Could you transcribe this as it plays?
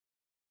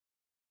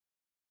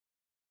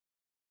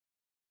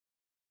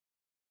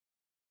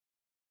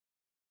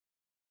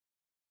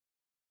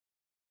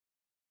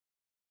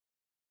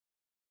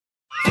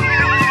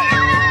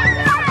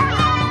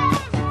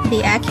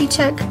The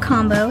Accu-Chek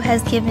Combo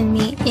has given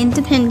me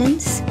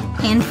independence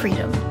and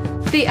freedom.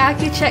 The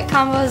Accu-Chek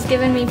Combo has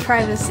given me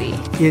privacy.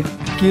 It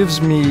gives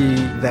me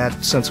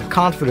that sense of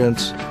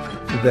confidence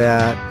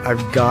that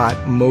I've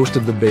got most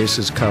of the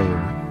bases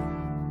covered.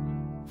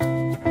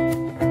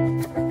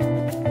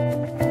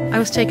 I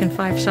was taking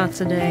 5 shots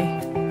a day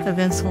of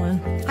insulin.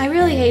 I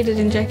really hated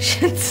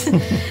injections.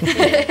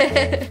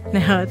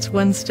 Now it's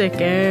 1 stick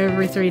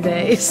every 3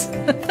 days.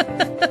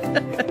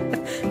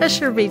 That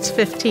sure beats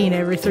 15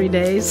 every 3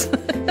 days.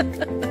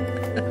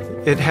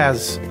 It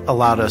has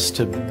allowed us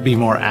to be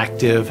more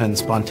active and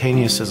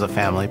spontaneous as a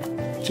family.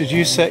 Did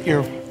you set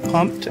your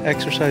pump to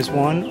exercise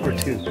 1 or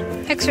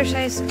 2?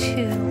 Exercise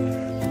 2.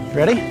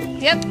 Ready?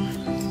 Yep.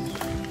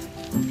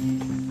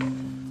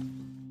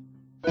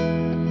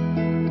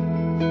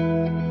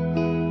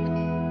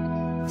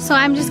 So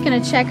I'm just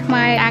gonna check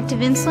my active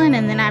insulin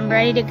and then I'm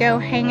ready to go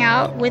hang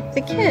out with the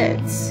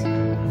kids.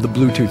 The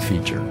Bluetooth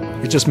feature.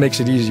 It just makes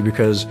it easy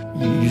because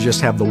you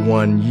just have the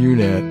one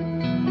unit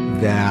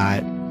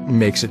that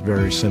makes it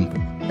very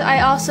simple. I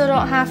also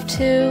don't have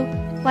to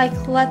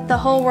let the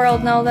whole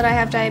world know that I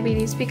have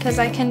diabetes because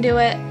I can do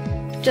it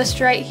just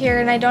right here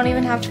and I don't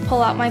even have to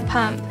pull out my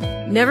pump.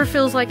 Never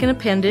feels like an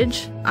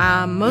appendage.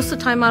 Most of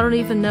the time I don't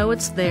even know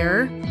it's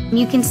there.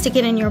 You can stick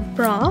it in your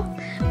bra,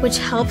 which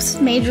helps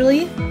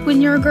majorly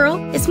when you're a girl.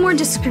 It's more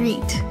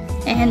discreet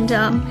and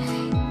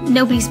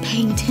nobody's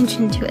paying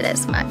attention to it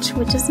as much,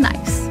 which is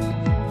nice.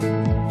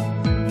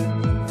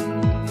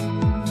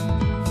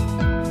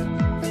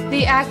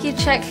 The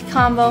Accu-Chek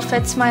Combo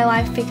fits my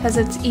life because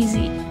it's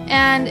easy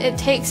and it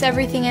takes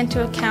everything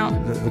into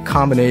account. The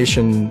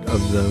combination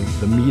of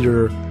the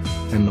meter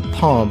and the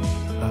pump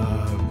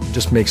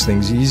just makes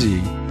things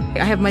easy.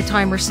 I have my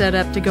timer set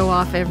up to go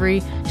off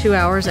every 2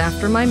 hours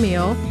after my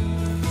meal.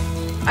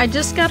 I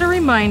just got a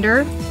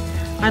reminder.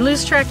 I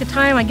lose track of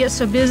time. I get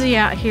so busy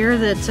out here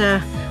that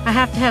I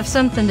have to have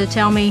something to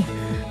tell me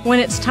when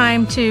it's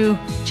time to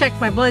check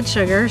my blood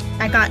sugar.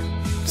 I got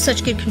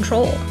such good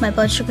control. My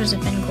blood sugars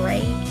have been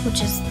great,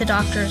 which is the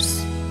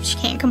doctors, she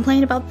can't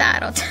complain about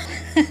that. I'll tell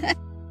you.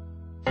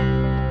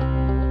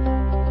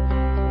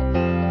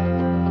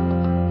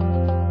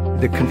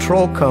 The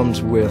control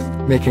comes with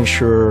making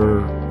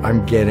sure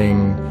I'm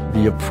getting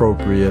the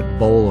appropriate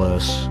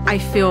bolus. I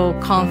feel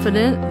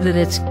confident that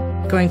it's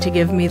going to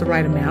give me the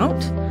right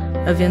amount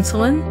of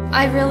insulin.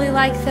 I really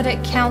like that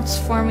it counts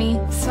for me,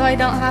 so I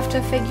don't have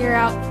to figure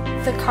out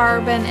the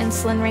carb and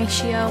insulin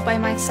ratio by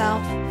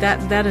myself.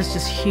 That is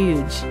just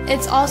huge.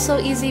 It's also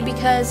easy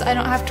because I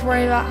don't have to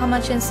worry about how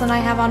much insulin I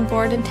have on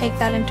board and take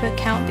that into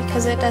account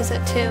because it does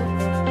it too.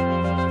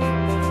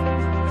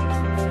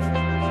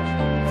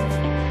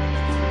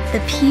 The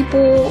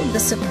people, the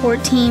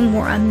support team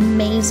were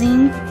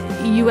amazing.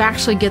 You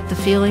actually get the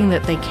feeling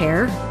that they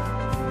care.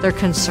 They're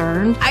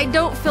concerned. I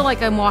don't feel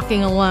like I'm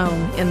walking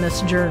alone in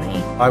this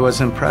journey. I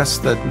was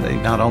impressed that they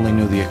not only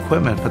knew the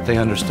equipment, but they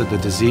understood the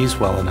disease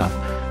well enough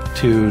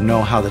to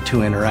know how the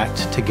two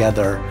interact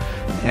together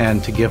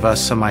and to give us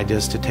some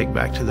ideas to take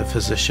back to the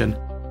physician.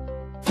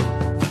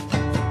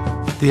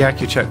 The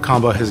Accu-Chek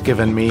Combo has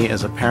given me,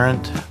 as a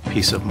parent,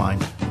 peace of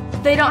mind.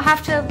 They don't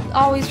have to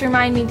always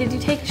remind me, did you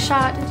take a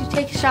shot? Did you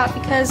take a shot?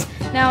 Because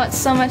now it's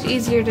so much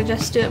easier to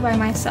just do it by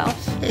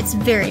myself. It's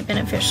very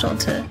beneficial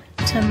to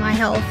my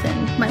health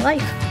and my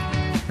life.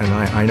 And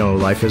I know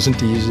life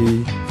isn't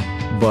easy,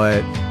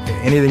 but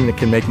anything that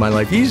can make my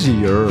life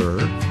easier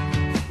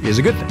is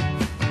a good thing.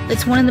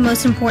 It's one of the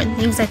most important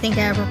things I think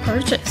I ever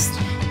purchased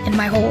in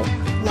my whole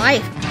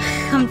life.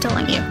 I'm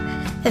telling you,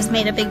 has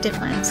made a big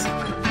difference.